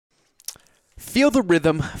Feel the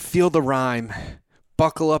rhythm, feel the rhyme.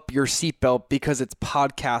 Buckle up your seatbelt because it's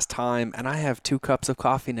podcast time, and I have 2 cups of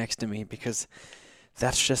coffee next to me because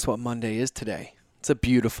that's just what Monday is today. It's a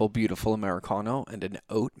beautiful, beautiful Americano and an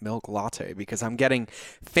oat milk latte because I'm getting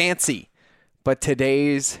fancy. But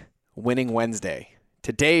today's Winning Wednesday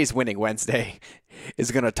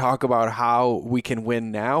is going to talk about how we can win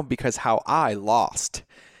now because how I lost,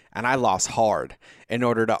 and I lost hard in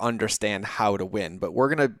order to understand how to win. But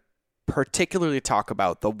we're going to particularly talk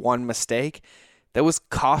about the one mistake that was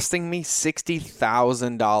costing me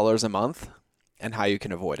 $60,000 a month and how you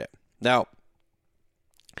can avoid it. Now,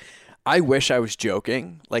 I wish I was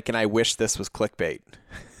joking, and I wish this was clickbait.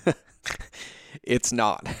 It's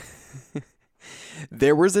not.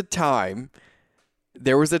 There was a time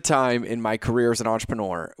in my career as an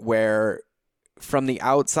entrepreneur where from the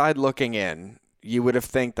outside looking in, you would have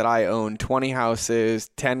think that I owned 20 houses,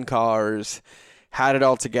 10 cars, had it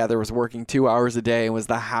all together, was working 2 hours a day, and was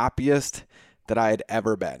the happiest that I had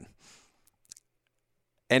ever been.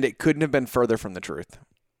 And it couldn't have been further from the truth.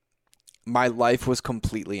 My life was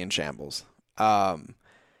completely in shambles. I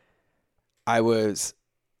was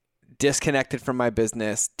disconnected from my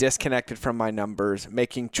business, disconnected from my numbers,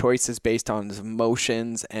 making choices based on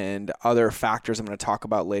emotions and other factors I'm going to talk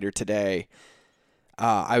about later today.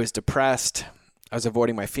 I was depressed. I was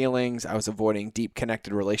avoiding my feelings. I was avoiding deep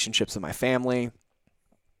connected relationships with my family.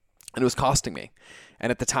 And it was costing me.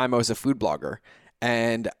 And at the time I was a food blogger,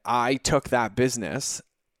 and I took that business.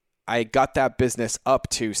 I got that business up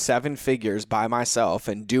to 7 figures by myself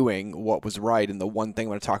and doing what was right. And the one thing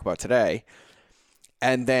I'm going to talk about today.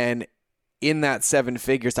 And then in that 7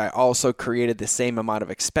 figures, I also created the same amount of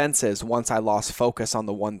expenses once I lost focus on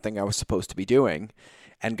the one thing I was supposed to be doing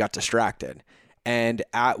and got distracted. And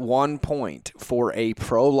at one point, for a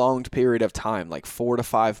prolonged period of time, like 4 to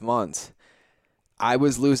 5 months, I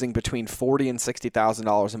was losing between $40,000 and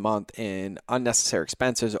 $60,000 a month in unnecessary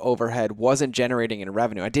expenses, overhead, wasn't generating any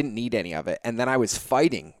revenue. I didn't need any of it. And then I was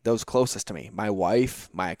fighting those closest to me, my wife,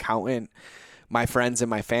 my accountant, my friends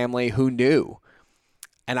and my family who knew.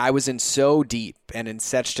 And I was in so deep and in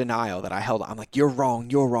such denial that I'm like, you're wrong.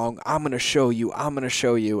 I'm going to show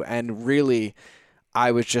you. And really,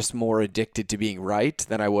 I was just more addicted to being right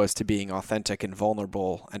than I was to being authentic and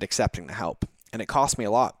vulnerable and accepting the help. And it cost me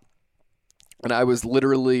a lot. And I was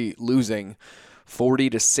literally losing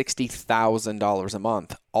 $40,000 to $60,000 a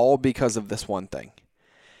month, all because of this one thing.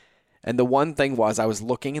 And the one thing was I was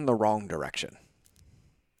looking in the wrong direction.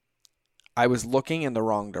 I was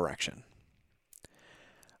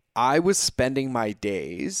spending my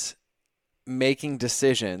days making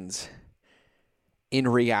decisions in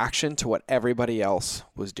reaction to what everybody else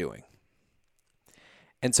was doing.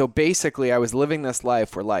 And so basically I was living this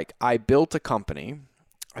life where I built a company,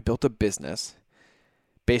 I built a business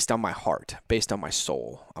based on my heart, based on my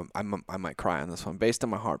soul. I might cry on this one. Based on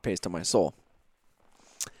my heart, based on my soul.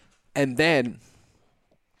 And then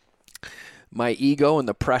my ego and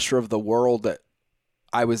the pressure of the world that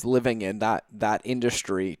I was living in, that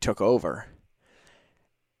industry took over.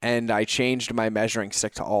 And I changed my measuring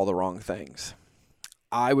stick to all the wrong things.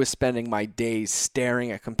 I was spending my days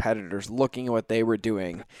staring at competitors, looking at what they were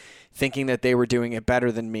doing, thinking that they were doing it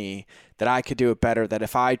better than me, that I could do it better, that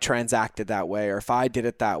if I transacted that way, or if I did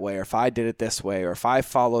it that way, or if I did it this way, or if I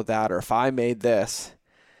followed that, or if I made this,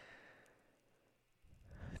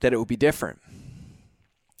 that it would be different.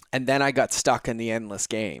 And then I got stuck in the endless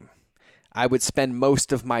game. I would spend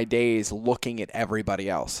most of my days looking at everybody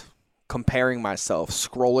else, comparing myself,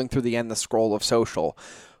 scrolling through the endless scroll of social,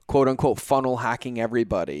 quote unquote, funnel hacking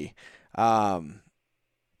everybody.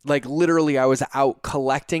 Literally I was out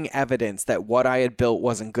collecting evidence that what I had built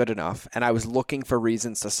wasn't good enough. And I was looking for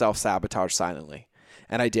reasons to self-sabotage silently.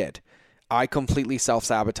 And I did. I completely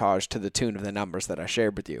self-sabotaged to the tune of the numbers that I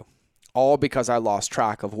shared with you. All because I lost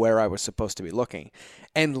track of where I was supposed to be looking.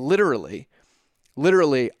 And literally,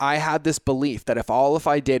 I had this belief that if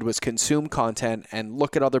I did was consume content and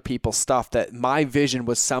look at other people's stuff, that my vision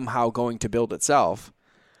was somehow going to build itself.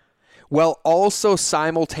 While also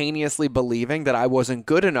simultaneously believing that I wasn't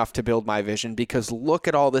good enough to build my vision because look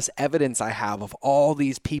at all this evidence I have of all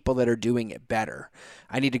these people that are doing it better.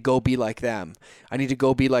 I need to go be like them. I need to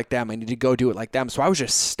go be like them. I need to go do it like them. So I was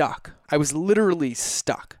just stuck. I was literally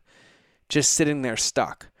stuck, just sitting there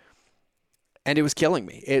stuck. And it was killing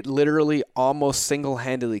me. It literally almost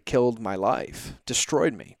single-handedly killed my life,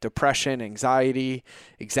 destroyed me. Depression, anxiety,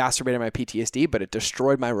 exacerbated my PTSD, but it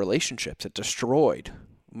destroyed my relationships. It destroyed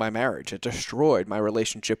my marriage. It destroyed my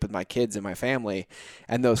relationship with my kids and my family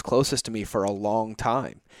and those closest to me for a long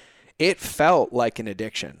time. It felt like an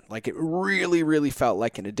addiction. Like it really, really felt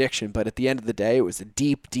like an addiction. But at the end of the day, it was a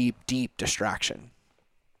deep, deep, deep distraction.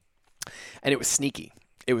 And it was sneaky.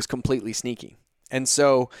 It was completely sneaky. And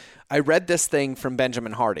so I read this thing from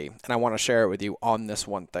Benjamin Hardy, and I want to share it with you on this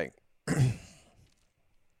one thing.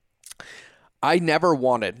 I never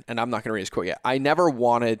wanted, and I'm not going to read his quote yet, I never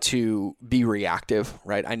wanted to be reactive,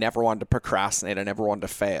 right? I never wanted to procrastinate. I never wanted to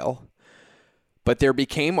fail. But there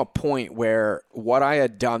became a point where what I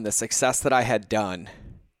had done, the success that I had done,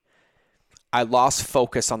 I lost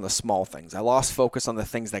focus on the small things. I lost focus on the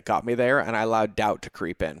things that got me there, and I allowed doubt to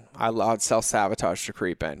creep in. I allowed self-sabotage to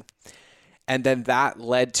creep in. And then that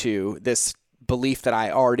led to this belief that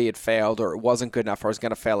I already had failed or it wasn't good enough or I was going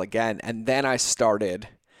to fail again. And then I started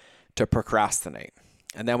to procrastinate.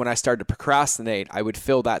 And then when I started to procrastinate, I would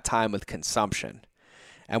fill that time with consumption.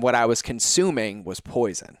 And what I was consuming was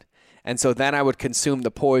poison. And so then I would consume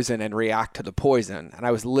the poison and react to the poison. And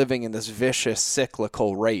I was living in this vicious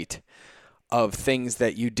cyclical rate of things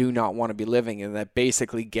that you do not want to be living in that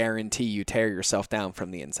basically guarantee you tear yourself down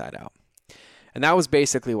from the inside out. And that was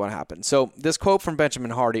basically what happened. So this quote from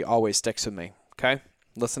Benjamin Hardy always sticks with me. Okay?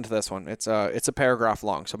 Listen to this one. It's a paragraph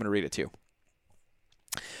long, so I'm going to read it to you.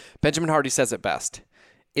 Benjamin Hardy says it best.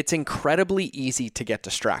 It's incredibly easy to get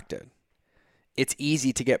distracted. It's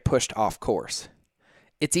easy to get pushed off course.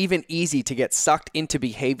 It's even easy to get sucked into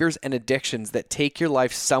behaviors and addictions that take your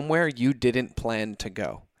life somewhere you didn't plan to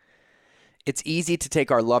go. It's easy to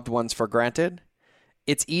take our loved ones for granted.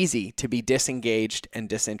 It's easy to be disengaged and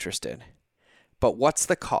disinterested. But what's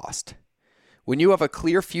the cost? When you have a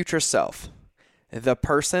clear future self, the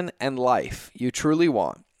person and life you truly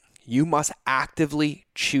want, you must actively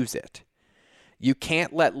choose it. You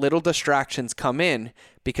can't let little distractions come in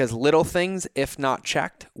because little things, if not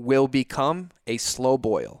checked, will become a slow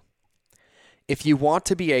boil. If you want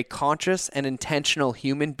to be a conscious and intentional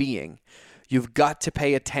human being, you've got to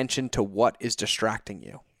pay attention to what is distracting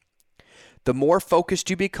you. The more focused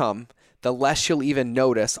you become, the less you'll even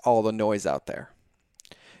notice all the noise out there.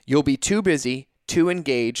 You'll be too busy, too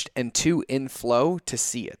engaged, and too in flow to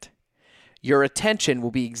see it. Your attention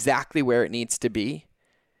will be exactly where it needs to be.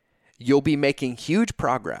 You'll be making huge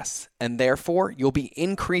progress, and therefore you'll be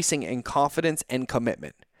increasing in confidence and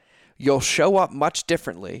commitment. You'll show up much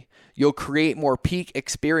differently. You'll create more peak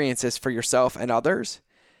experiences for yourself and others.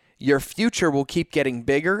 Your future will keep getting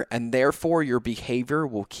bigger, and therefore your behavior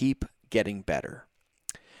will keep getting better.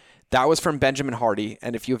 That was from Benjamin Hardy,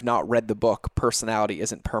 and if you have not read the book, Personality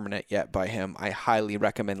Isn't Permanent Yet by him, I highly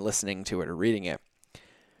recommend listening to it or reading it.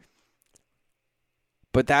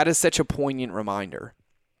 But that is such a poignant reminder,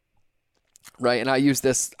 right? And I use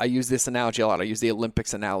this analogy a lot. I use the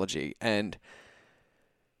Olympics analogy, and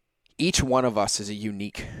each one of us is a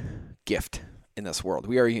unique gift in this world.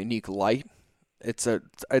 We are a unique light.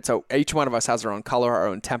 Each one of us has our own color, our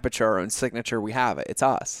own temperature, our own signature. We have it. It's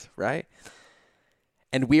us, right?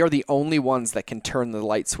 And we are the only ones that can turn the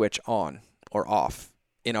light switch on or off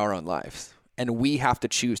in our own lives. And we have to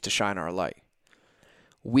choose to shine our light.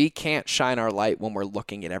 We can't shine our light when we're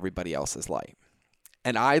looking at everybody else's light.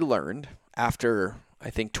 And I learned after, I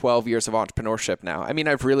think, 12 years of entrepreneurship now. I mean,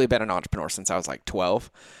 I've really been an entrepreneur since I was like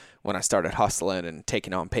 12 when I started hustling and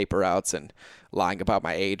taking on paper routes and lying about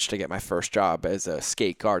my age to get my first job as a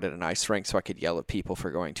skate guard at an ice rink so I could yell at people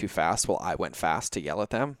for going too fast while I went fast to yell at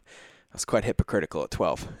them. I was quite hypocritical at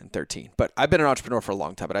 12 and 13. But I've been an entrepreneur for a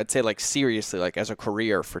long time. But I'd say like seriously, like as a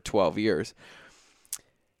career for 12 years,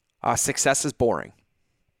 success is boring.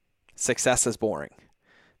 Success is boring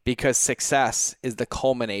because success is the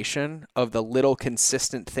culmination of the little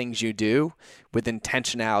consistent things you do with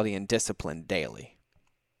intentionality and discipline daily.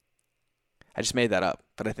 I just made that up,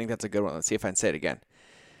 but I think that's a good one. Let's see if I can say it again.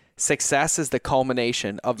 Success is the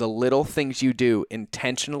culmination of the little things you do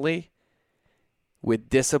intentionally with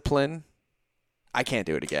discipline. I can't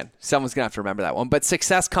do it again. Someone's going to have to remember that one. But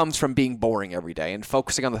success comes from being boring every day and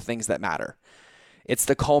focusing on the things that matter. It's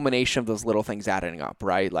the culmination of those little things adding up,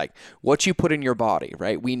 right? Like what you put in your body,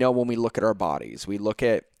 right? We know when we look at our bodies, we look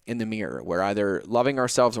at in the mirror, we're either loving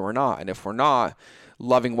ourselves or we're not. And if we're not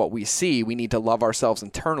loving what we see, we need to love ourselves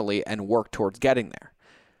internally and work towards getting there.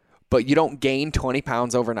 But you don't gain 20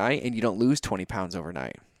 pounds overnight and you don't lose 20 pounds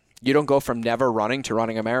overnight. You don't go from never running to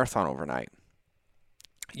running a marathon overnight.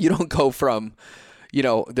 You don't go from,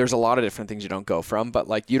 there's a lot of different things you don't go from, but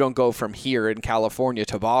like you don't go from here in California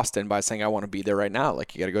to Boston by saying, I want to be there right now.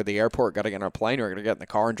 Like you got to go to the airport, got to get on a plane, or got to get in the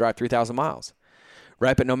car and drive 3,000 miles,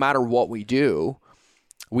 right? But no matter what we do,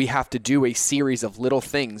 we have to do a series of little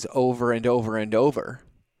things over and over and over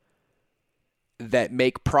that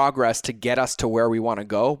make progress to get us to where we want to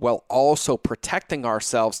go while also protecting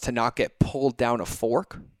ourselves to not get pulled down a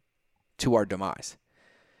fork to our demise.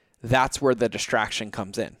 That's where the distraction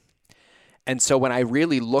comes in. And so when I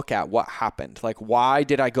really look at what happened, like why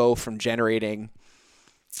did I go from generating,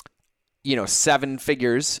 7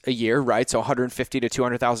 figures a year, right? So $150,000 to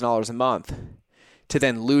 $200,000 a month, to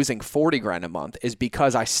then losing 40 grand a month, is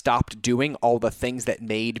because I stopped doing all the things that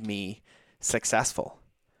made me successful.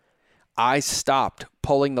 I stopped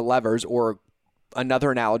pulling the levers, or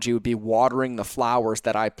another analogy would be watering the flowers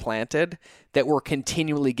that I planted that were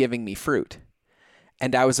continually giving me fruit.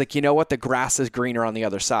 And I was like, you know what? The grass is greener on the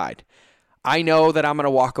other side. I know that I'm going to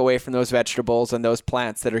walk away from those vegetables and those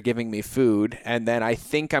plants that are giving me food, and then I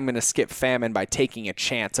think I'm going to skip famine by taking a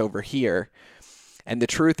chance over here. And the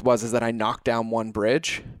truth is that I knocked down one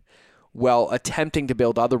bridge while attempting to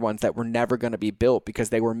build other ones that were never going to be built because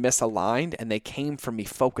they were misaligned, and they came from me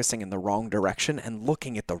focusing in the wrong direction and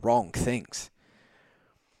looking at the wrong things.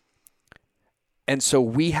 And so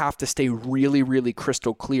we have to stay really, really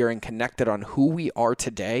crystal clear and connected on who we are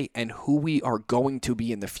today and who we are going to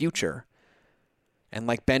be in the future. And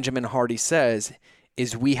like Benjamin Hardy says,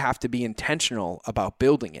 is we have to be intentional about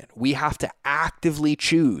building it. We have to actively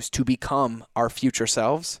choose to become our future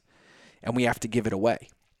selves, and we have to give it away.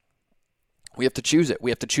 We have to choose it. We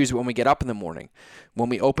have to choose it when we get up in the morning, when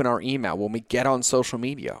we open our email, when we get on social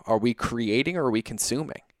media. Are we creating or are we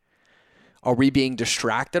consuming? Are we being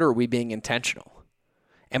distracted or are we being intentional?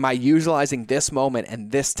 Am I utilizing this moment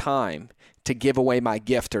and this time to give away my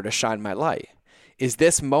gift or to shine my light? Is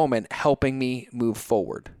this moment helping me move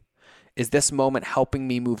forward? Is this moment helping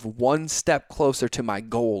me move one step closer to my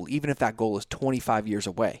goal, even if that goal is 25 years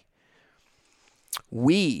away?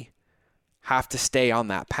 We have to stay on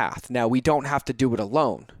that path. Now, we don't have to do it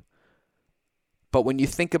alone. But when you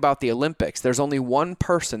think about the Olympics, there's only one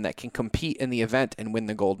person that can compete in the event and win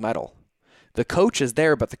the gold medal. The coach is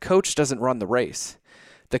there, but the coach doesn't run the race.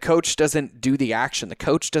 The coach doesn't do the action. The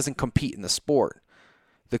coach doesn't compete in the sport.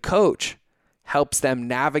 The coach helps them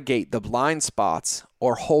navigate the blind spots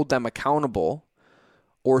or hold them accountable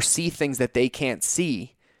or see things that they can't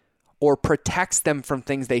see or protects them from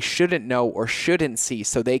things they shouldn't know or shouldn't see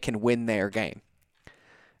so they can win their game.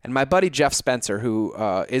 And my buddy Jeff Spencer, who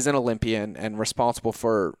is an Olympian and responsible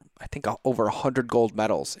for, I think, over 100 gold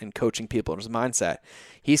medals in coaching people in his mindset,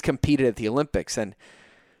 he's competed at the Olympics. And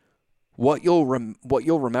what you'll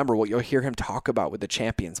remember, what you'll hear him talk about with the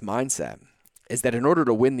champion's mindset is that in order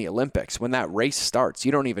to win the Olympics, when that race starts,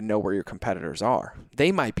 you don't even know where your competitors are. They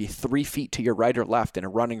might be 3 feet to your right or left in a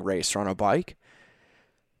running race or on a bike.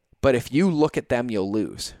 But if you look at them, you'll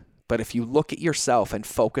lose. But if you look at yourself and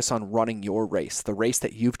focus on running your race, the race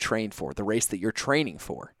that you've trained for, the race that you're training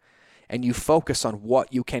for, and you focus on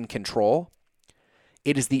what you can control,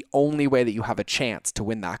 it is the only way that you have a chance to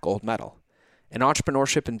win that gold medal. And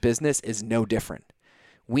entrepreneurship and business is no different.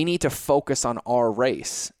 We need to focus on our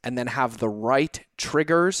race and then have the right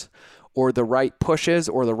triggers or the right pushes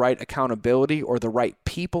or the right accountability or the right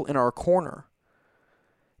people in our corner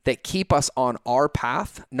that keep us on our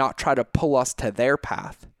path, not try to pull us to their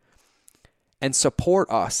path, and support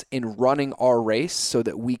us in running our race so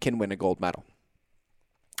that we can win a gold medal.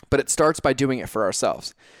 But it starts by doing it for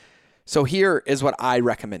ourselves. So here is what I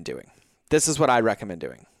recommend doing. This is what I recommend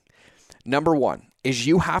doing. Number one is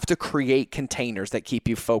you have to create containers that keep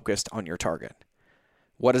you focused on your target.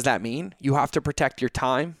 What does that mean? You have to protect your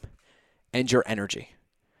time and your energy.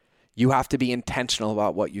 You have to be intentional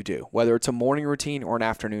about what you do, whether it's a morning routine or an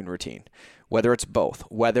afternoon routine, whether it's both,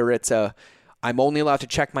 whether it's I'm only allowed to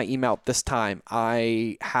check my email at this time.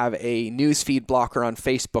 I have a newsfeed blocker on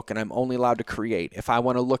Facebook and I'm only allowed to create. If I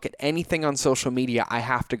want to look at anything on social media, I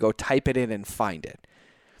have to go type it in and find it.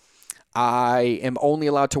 I am only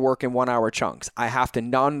allowed to work in 1 hour chunks. I have to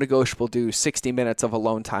non-negotiable do 60 minutes of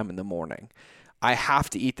alone time in the morning. I have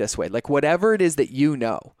to eat this way. Like whatever it is that you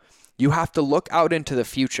know, you have to look out into the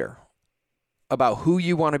future about who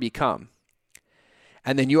you want to become.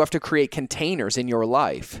 And then you have to create containers in your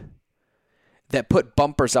life that put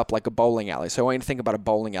bumpers up like a bowling alley. So I want you to think about a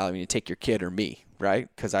bowling alley when you take your kid or me, right?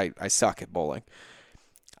 Because I suck at bowling.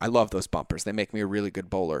 I love those bumpers. They make me a really good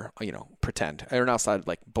bowler, pretend. Or outside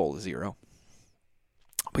like bowl 0.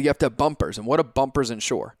 But you have to have bumpers. And what do bumpers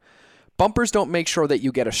ensure? Bumpers don't make sure that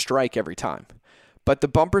you get a strike every time. But the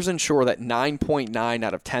bumpers ensure that 9.9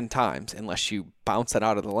 out of 10 times, unless you bounce it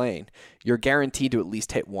out of the lane, you're guaranteed to at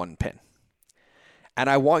least hit one pin. And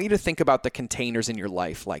I want you to think about the containers in your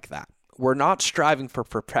life like that. We're not striving for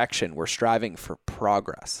perfection. We're striving for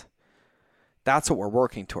progress. That's what we're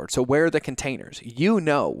working towards. So where are the containers? You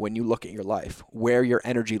know when you look at your life, where your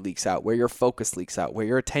energy leaks out, where your focus leaks out, where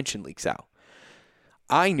your attention leaks out.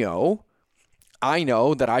 I know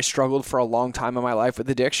that I struggled for a long time in my life with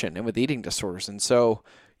addiction and with eating disorders. And so,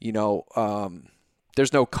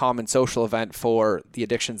 there's no common social event for the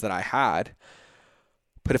addictions that I had.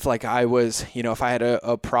 But if like I was, if I had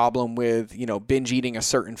a problem with, binge eating a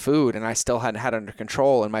certain food and I still hadn't had it under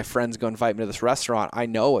control and my friends go invite me to this restaurant, I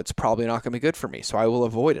know it's probably not going to be good for me. So I will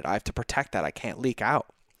avoid it. I have to protect that. I can't leak out.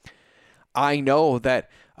 I know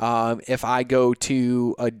that if I go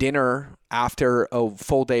to a dinner after a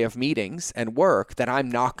full day of meetings and work, that I'm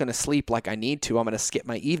not going to sleep like I need to. I'm going to skip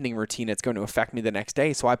my evening routine. It's going to affect me the next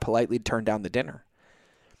day. So I politely turn down the dinner.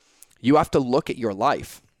 You have to look at your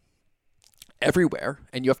life everywhere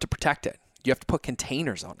and you have to protect it. You have to put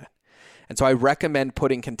containers on it. And so I recommend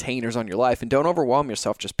putting containers on your life, and don't overwhelm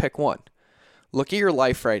yourself. Just pick one. Look at your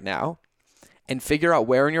life right now and figure out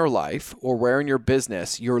where in your life or where in your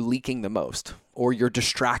business you're leaking the most or you're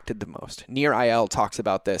distracted the most. Nir Eyal talks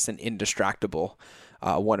about this in Indistractable,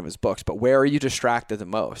 one of his books, but where are you distracted the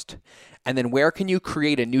most? And then where can you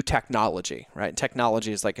create a new technology, right?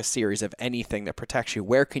 Technology is like a series of anything that protects you.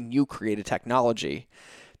 Where can you create a technology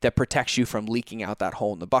that protects you from leaking out that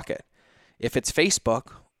hole in the bucket? If it's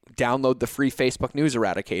Facebook, download the free Facebook News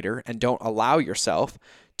Eradicator and don't allow yourself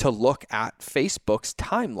to look at Facebook's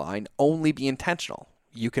timeline. Only be intentional.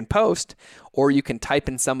 You can post or you can type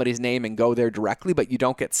in somebody's name and go there directly, but you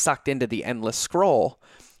don't get sucked into the endless scroll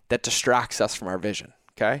that distracts us from our vision.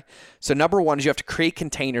 Okay? So number one is you have to create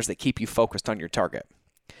containers that keep you focused on your target.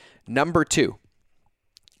 Number two,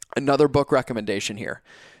 another book recommendation here.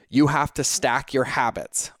 You have to stack your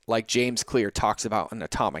habits like James Clear talks about in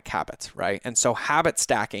Atomic Habits, right? And so habit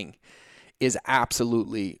stacking is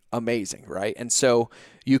absolutely amazing, right? And so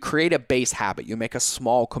you create a base habit. You make a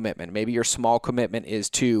small commitment. Maybe your small commitment is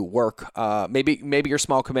to work. Maybe your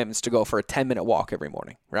small commitment is to go for a 10-minute walk every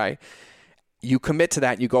morning, right? You commit to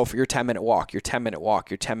that and you go for your 10-minute walk, your 10-minute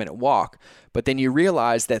walk, your 10-minute walk. But then you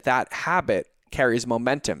realize that habit carries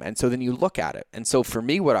momentum. And so then you look at it. And so for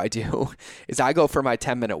me, what I do is I go for my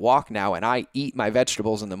 10-minute walk now and I eat my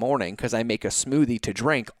vegetables in the morning because I make a smoothie to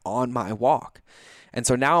drink on my walk. And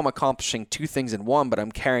so now I'm accomplishing two things in one, but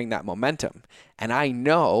I'm carrying that momentum. And I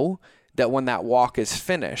know that when that walk is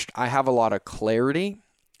finished, I have a lot of clarity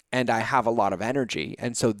and I have a lot of energy.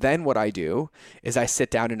 And so then what I do is I sit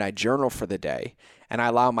down and I journal for the day and I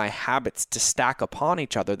allow my habits to stack upon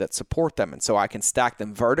each other that support them. And so I can stack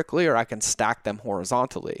them vertically or I can stack them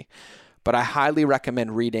horizontally. But I highly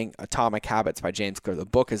recommend reading Atomic Habits by James Clear. The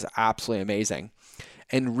book is absolutely amazing.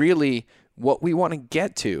 And really, what we want to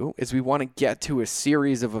get to is we want to get to a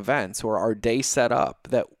series of events or our day set up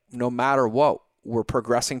that no matter what, we're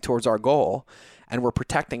progressing towards our goal and we're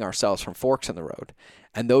protecting ourselves from forks in the road.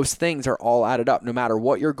 And those things are all added up. No matter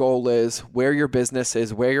what your goal is, where your business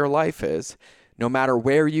is, where your life is, no matter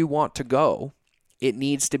where you want to go, it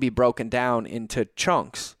needs to be broken down into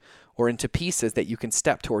chunks or into pieces that you can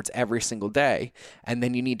step towards every single day. And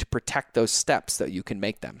then you need to protect those steps so that you can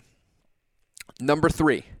make them. Number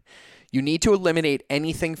three, you need to eliminate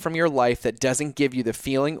anything from your life that doesn't give you the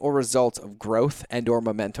feeling or results of growth and or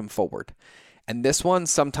momentum forward. And this one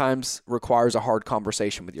sometimes requires a hard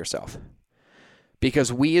conversation with yourself.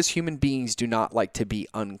 Because we as human beings do not like to be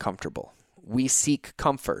uncomfortable. We seek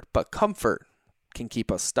comfort, but comfort can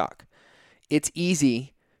keep us stuck. It's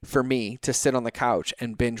easy for me to sit on the couch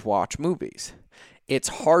and binge watch movies. It's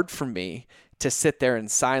hard for me to sit there in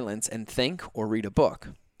silence and think or read a book.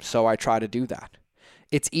 So I try to do that.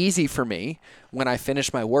 It's easy for me when I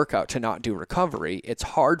finish my workout to not do recovery. It's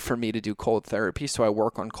hard for me to do cold therapy, so I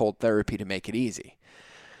work on cold therapy to make it easy.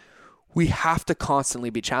 We have to constantly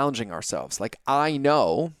be challenging ourselves. Like I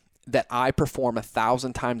know that I perform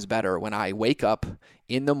 1,000 times better when I wake up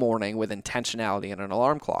in the morning with intentionality and an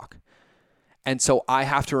alarm clock. And so I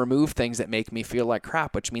have to remove things that make me feel like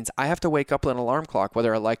crap, which means I have to wake up with an alarm clock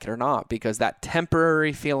whether I like it or not, because that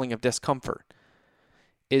temporary feeling of discomfort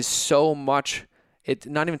is so much, it's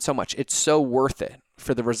not even so much, it's so worth it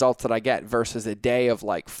for the results that I get versus a day of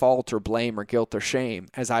like fault or blame or guilt or shame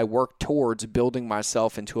as I work towards building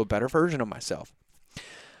myself into a better version of myself.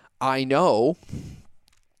 I know,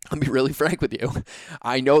 I'll be really frank with you,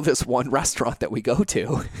 I know this one restaurant that we go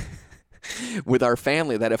to with our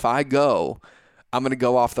family that if I go, I'm going to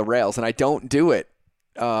go off the rails, and I don't do it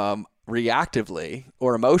reactively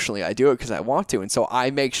or emotionally. I do it because I want to. And so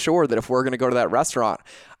I make sure that if we're going to go to that restaurant,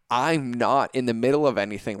 I'm not in the middle of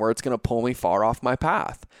anything where it's going to pull me far off my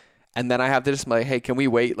path. And then I have to just like, hey, can we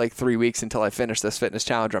wait like 3 weeks until I finish this fitness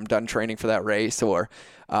challenge? I'm done training for that race. Or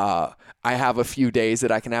I have a few days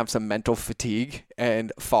that I can have some mental fatigue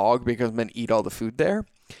and fog because I'm going to eat all the food there.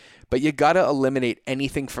 But you got to eliminate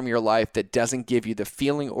anything from your life that doesn't give you the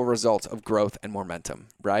feeling or results of growth and momentum,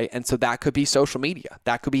 right? And so that could be social media.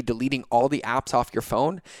 That could be deleting all the apps off your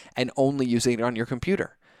phone and only using it on your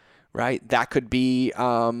computer. right? That could be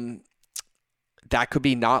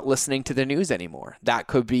not listening to the news anymore. That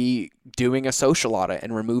could be doing a social audit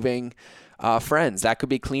and removing friends. That could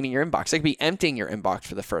be cleaning your inbox. That could be emptying your inbox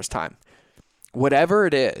for the first time. Whatever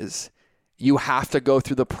it is, you have to go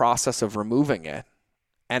through the process of removing it.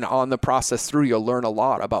 And on the process through, you'll learn a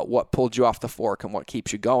lot about what pulled you off the fork and what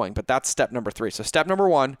keeps you going. But that's step number 3. So step number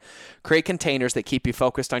 1, create containers that keep you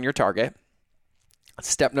focused on your target.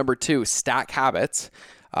 Step number 2, stack habits.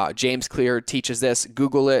 James Clear teaches this.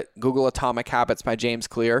 Google it. Google Atomic Habits by James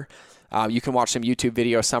Clear. You can watch some YouTube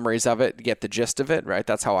video summaries of it to get the gist of it, right?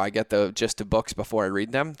 That's how I get the gist of books before I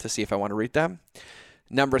read them, to see if I want to read them.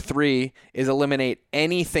 Number 3 is eliminate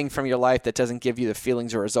anything from your life that doesn't give you the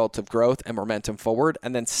feelings or results of growth and momentum forward.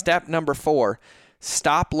 And then step number 4,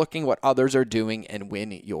 stop looking what others are doing and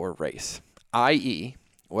win your race, i.e.,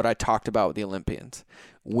 what I talked about with the Olympians.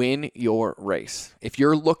 Win your race. If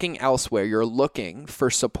you're looking elsewhere, you're looking for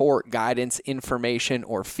support, guidance, information,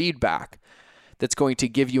 or feedback that's going to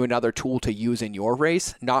give you another tool to use in your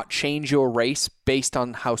race, not change your race based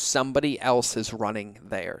on how somebody else is running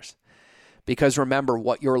theirs. Because remember,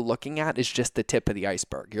 what you're looking at is just the tip of the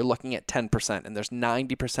iceberg. You're looking at 10%, and there's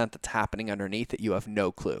 90% that's happening underneath that you have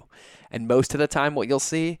no clue. And most of the time, what you'll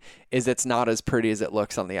see is it's not as pretty as it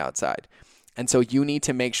looks on the outside. And so you need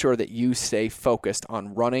to make sure that you stay focused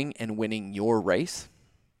on running and winning your race.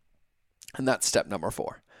 And that's step number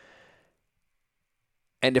 4.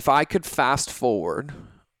 And if I could fast forward,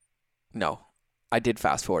 no, I did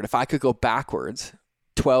fast forward. If I could go backwards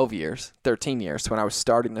 12 years, 13 years to when I was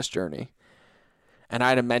starting this journey, and I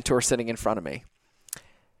had a mentor sitting in front of me,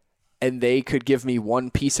 and they could give me one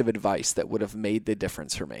piece of advice that would have made the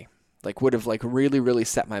difference for me, would have really, really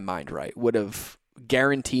set my mind right, would have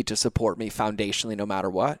guaranteed to support me foundationally no matter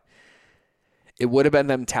what, it would have been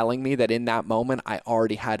them telling me that in that moment, I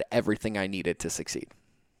already had everything I needed to succeed.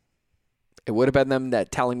 It would have been them that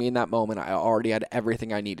telling me in that moment, I already had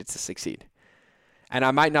everything I needed to succeed. And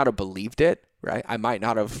I might not have believed it, right? I might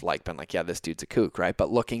not have been like, yeah, this dude's a kook, right?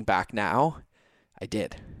 But looking back now, I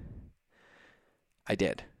did.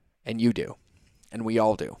 And you do. And we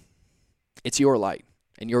all do. It's your light,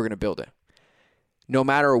 and you're going to build it. No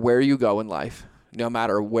matter where you go in life, no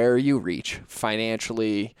matter where you reach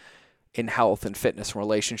financially, in health and fitness,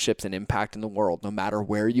 relationships, and impact in the world, no matter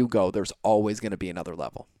where you go, there's always going to be another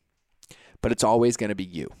level. But it's always going to be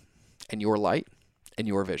you and your light and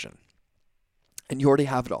your vision. And you already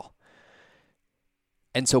have it all.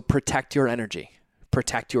 And so protect your energy,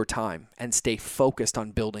 protect your time, and stay focused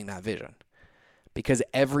on building that vision. Because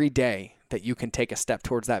every day that you can take a step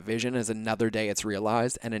towards that vision is another day it's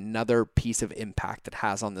realized and another piece of impact it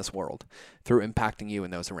has on this world through impacting you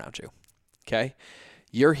and those around you. Okay?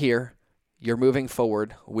 You're here. You're moving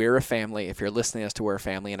forward. We're a family. If you're listening to us, we're a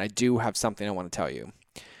family. And I do have something I want to tell you.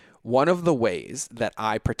 One of the ways that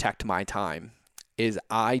I protect my time is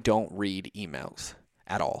I don't read emails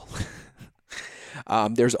at all.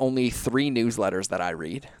 There's only 3 newsletters that I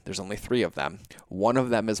read. There's only 3 of them. One of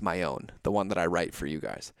them is my own, the one that I write for you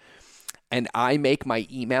guys. And I make my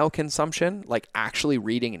email consumption, actually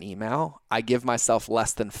reading an email, I give myself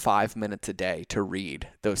less than 5 minutes a day to read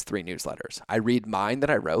those 3 newsletters. I read mine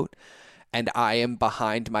that I wrote, and I am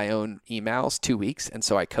behind my own emails 2 weeks. And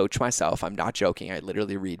so I coach myself. I'm not joking. I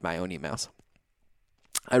literally read my own emails.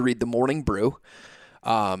 I read the Morning Brew.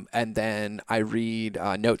 And then I read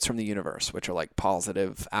Notes from the Universe, which are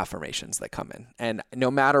positive affirmations that come in. And no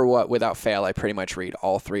matter what, without fail, I pretty much read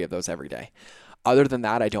all 3 of those every day. Other than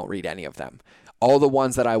that, I don't read any of them. All the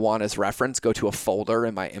ones that I want as reference go to a folder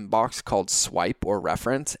in my inbox called Swipe or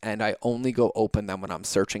Reference, and I only go open them when I'm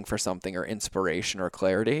searching for something or inspiration or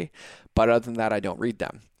clarity. But other than that, I don't read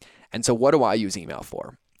them. And so what do I use email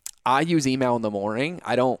for? I use email in the morning.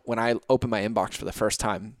 When I open my inbox for the first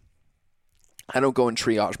time, I don't go and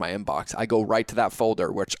triage my inbox. I go right to that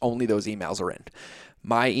folder, which only those emails are in.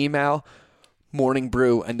 My email, Morning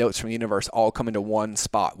Brew, and Notes from the Universe all come into one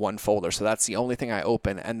spot, one folder. So that's the only thing I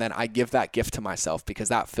open. And then I give that gift to myself because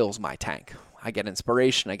that fills my tank. I get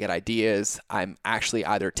inspiration. I get ideas. I'm actually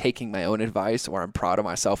either taking my own advice or I'm proud of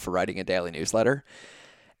myself for writing a daily newsletter.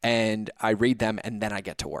 And I read them and then I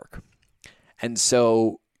get to work. And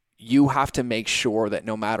so you have to make sure that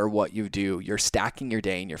no matter what you do, you're stacking your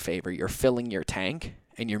day in your favor. You're filling your tank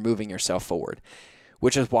and you're moving yourself forward,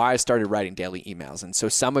 which is why I started writing daily emails. And so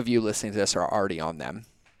some of you listening to this are already on them.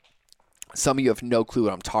 Some of you have no clue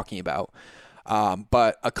what I'm talking about.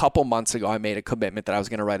 But a couple months ago, I made a commitment that I was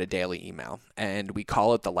going to write a daily email, and we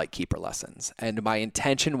call it the Lightkeeper Lessons. And my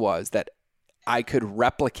intention was that I could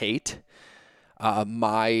replicate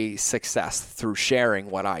my success through sharing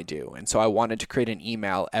what I do. And so I wanted to create an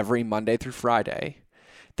email every Monday through Friday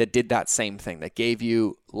that did that same thing, that gave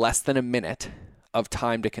you less than a minute of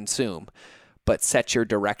time to consume, but set your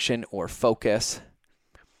direction or focus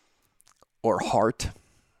or heart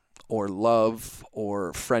or love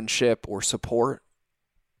or friendship or support,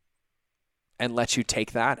 and let you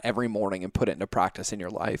take that every morning and put it into practice in your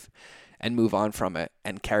life and move on from it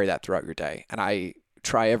and carry that throughout your day. And I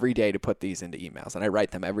try every day to put these into emails, and I write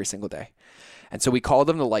them every single day. And so we call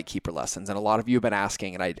them the Lightkeeper lessons. And a lot of you have been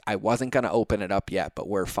asking, and I wasn't going to open it up yet, but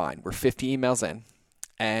we're fine. We're 50 emails in,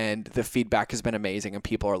 and the feedback has been amazing, and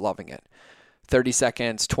people are loving it. 30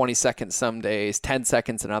 seconds, 20 seconds some days, 10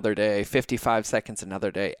 seconds another day, 55 seconds another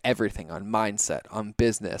day, everything on mindset, on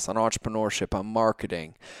business, on entrepreneurship, on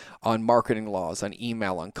marketing laws, on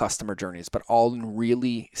email, on customer journeys, but all in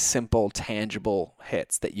really simple, tangible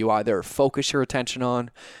hits that you either focus your attention on,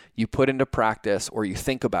 you put into practice, or you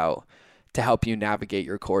think about to help you navigate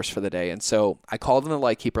your course for the day. And so I call them the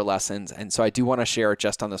Lightkeeper lessons. And so I do want to share it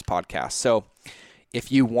just on this podcast. So if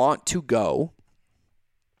you want to go,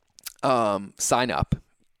 sign up.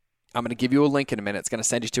 I'm going to give you a link in a minute. It's going to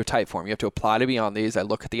send you to a Typeform. You have to apply to be on these. I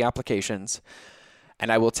look at the applications, and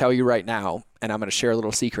I will tell you right now, and I'm going to share a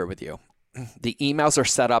little secret with you. The emails are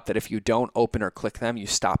set up that if you don't open or click them, you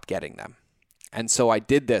stop getting them. And so I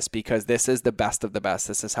did this because this is the best of the best.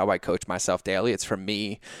 This is how I coach myself daily. It's from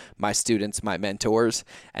me, my students, my mentors,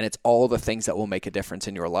 and it's all the things that will make a difference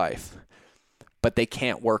in your life. But they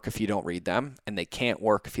can't work if you don't read them, and they can't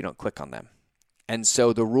work if you don't click on them. And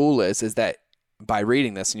so the rule is that by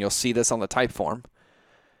reading this, and you'll see this on the Typeform,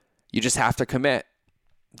 you just have to commit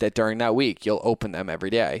that during that week, you'll open them every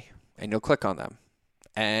day and you'll click on them.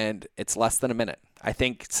 And it's less than a minute. I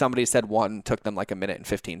think somebody said one took them like a minute and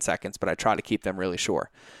 15 seconds, but I try to keep them really short.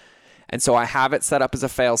 And so I have it set up as a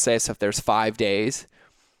fail-safe. So if there's 5 days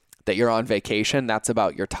that you're on vacation, that's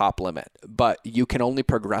about your top limit. But you can only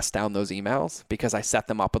progress down those emails because I set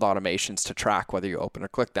them up with automations to track whether you open or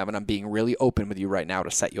click them. And I'm being really open with you right now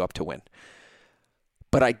to set you up to win.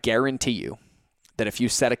 But I guarantee you that if you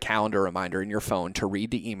set a calendar reminder in your phone to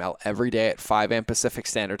read the email every day at 5 a.m. Pacific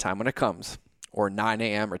Standard Time when it comes, or 9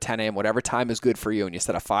 a.m. or 10 a.m., whatever time is good for you, and you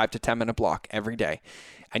set a 5 to 10 minute block every day,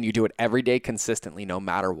 and you do it every day consistently no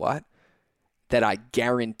matter what, that I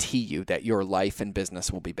guarantee you that your life and business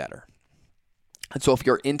will be better. And so if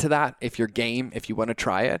you're into that, if you're game, if you want to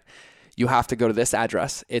try it, you have to go to this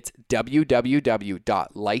address. It's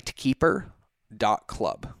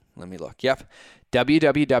www.lightkeeper.club. Let me look. Yep.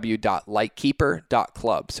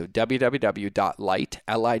 www.lightkeeper.club. So www.light,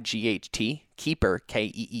 L-I-G-H-T, keeper,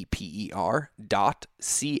 K-E-E-P-E-R,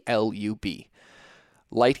 .C-L-U-B.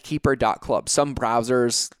 Lightkeeper.club. Some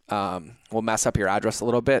browsers will mess up your address a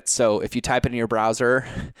little bit. So if you type it in your browser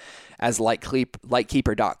as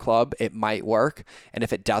lightkeeper.club, it might work. And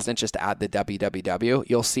if it doesn't, just add the www.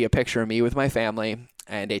 You'll see a picture of me with my family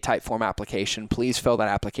and a Typeform application. Please fill that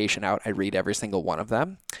application out. I read every single one of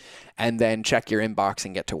them. And then check your inbox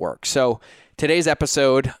and get to work. So today's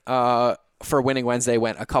episode for Winning Wednesday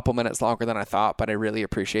went a couple minutes longer than I thought, but I really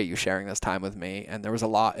appreciate you sharing this time with me. And there was a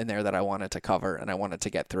lot in there that I wanted to cover and I wanted to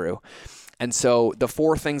get through. And so the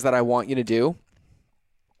 4 things that I want you to do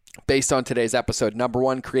based on today's episode: number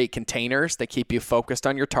 1, create containers that keep you focused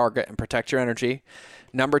on your target and protect your energy.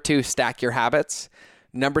 Number 2, stack your habits.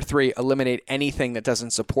 Number 3, eliminate anything that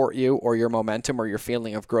doesn't support you or your momentum or your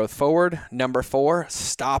feeling of growth forward. Number 4,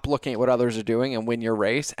 stop looking at what others are doing and win your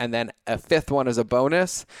race. And then a 5th one as a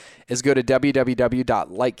bonus is go to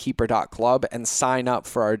www.lightkeeper.club and sign up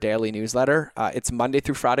for our daily newsletter. It's Monday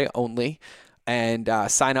through Friday only. And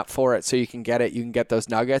sign up for it so you can get it. You can get those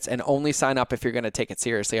nuggets, and only sign up if you're going to take it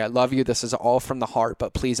seriously. I love you. This is all from the heart,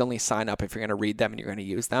 but please only sign up if you're going to read them and you're going to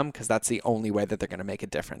use them, because that's the only way that they're going to make a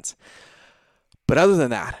difference. But other than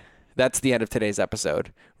that, that's the end of today's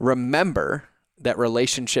episode. Remember that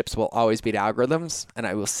relationships will always beat algorithms, and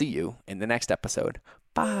I will see you in the next episode.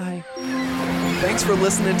 Bye. Thanks for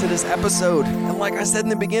listening to this episode. And like I said in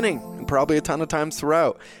the beginning, and probably a ton of times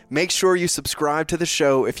throughout, make sure you subscribe to the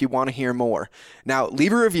show if you want to hear more. Now,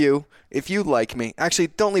 leave a review if you like me. Actually,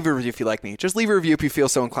 don't leave a review if you like me. Just leave a review if you feel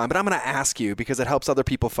so inclined. But I'm going to ask you because it helps other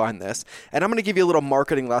people find this. And I'm going to give you a little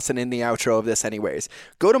marketing lesson in the outro of this anyways.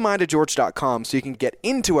 Go to mindofgeorge.com so you can get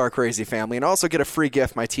into our crazy family and also get a free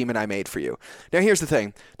gift my team and I made for you. Now, here's the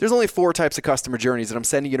thing. There's only 4 types of customer journeys, and I'm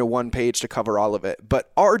sending you to one page to cover all of it.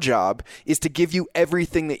 But our job is to give you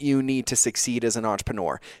everything that you need to succeed as an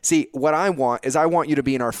entrepreneur. See, what I want is I want you to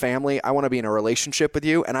be in our family. I want to be in a relationship with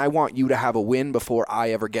you, and I want you to have a win before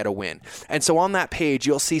I ever get a win. And so on that page,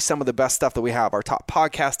 you'll see some of the best stuff that we have, our top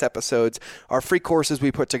podcast episodes, our free courses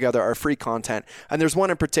we put together, our free content. And there's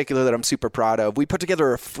one in particular that I'm super proud of. We put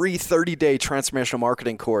together a free 30-day transformational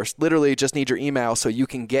marketing course. Literally just need your email so you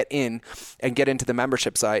can get in and get into the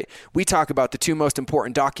membership site. We talk about the two most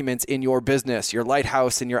important documents in your business, your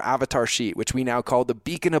lighthouse and your avatar sheet, which we now call the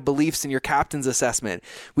beacon of beliefs in your captain's assessment.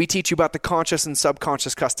 We teach you about the conscious and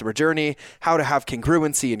subconscious customer journey, how to have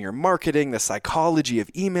congruency in your marketing, the psychology of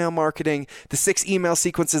email marketing, the 6 email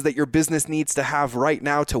sequences that your business needs to have right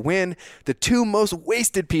now to win, the 2 most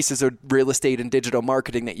wasted pieces of real estate and digital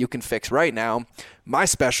marketing that you can fix right now, my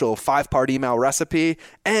special 5-part email recipe,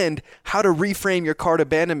 and how to reframe your cart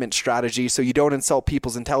abandonment strategy so you don't insult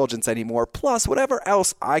people's intelligence anymore, plus whatever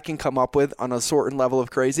else I can come up with on a certain level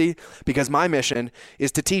of crazy, because my mission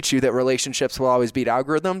is to teach you that relationships will always beat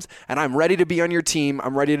algorithms, and I'm ready to be on your team,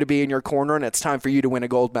 I'm ready to be in your corner, and it's time for you to win a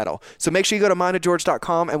gold medal. So make sure you go to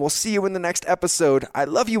mindofgeorge.com, and we'll see you in the next episode. I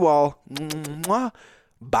love you all. Mwah.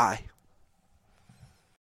 Bye.